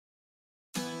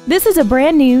This is a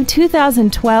brand new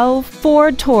 2012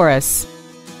 Ford Taurus.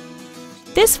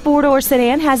 This four-door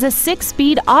sedan has a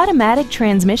 6-speed automatic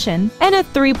transmission and a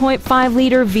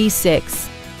 3.5-liter V6.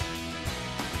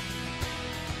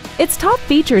 Its top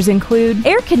features include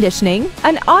air conditioning,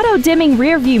 an auto-dimming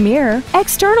rear-view mirror,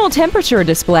 external temperature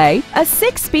display, a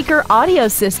 6-speaker audio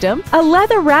system, a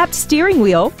leather-wrapped steering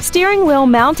wheel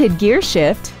mounted gear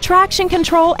shift, traction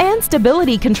control and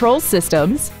stability control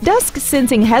systems,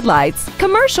 dusk-sensing headlights,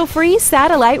 commercial-free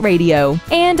satellite radio,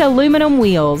 and aluminum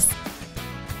wheels.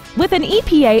 With an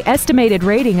EPA estimated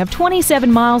rating of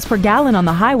 27 miles per gallon on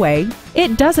the highway,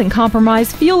 it doesn't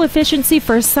compromise fuel efficiency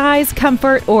for size,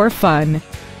 comfort, or fun.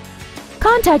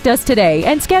 Contact us today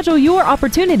and schedule your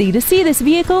opportunity to see this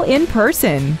vehicle in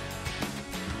person.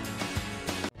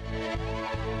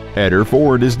 Etter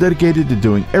Ford is dedicated to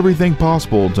doing everything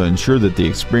possible to ensure that the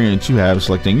experience you have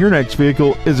selecting your next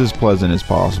vehicle is as pleasant as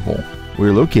possible.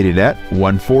 We're located at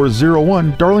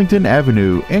 1401 Darlington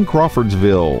Avenue in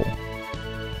Crawfordsville.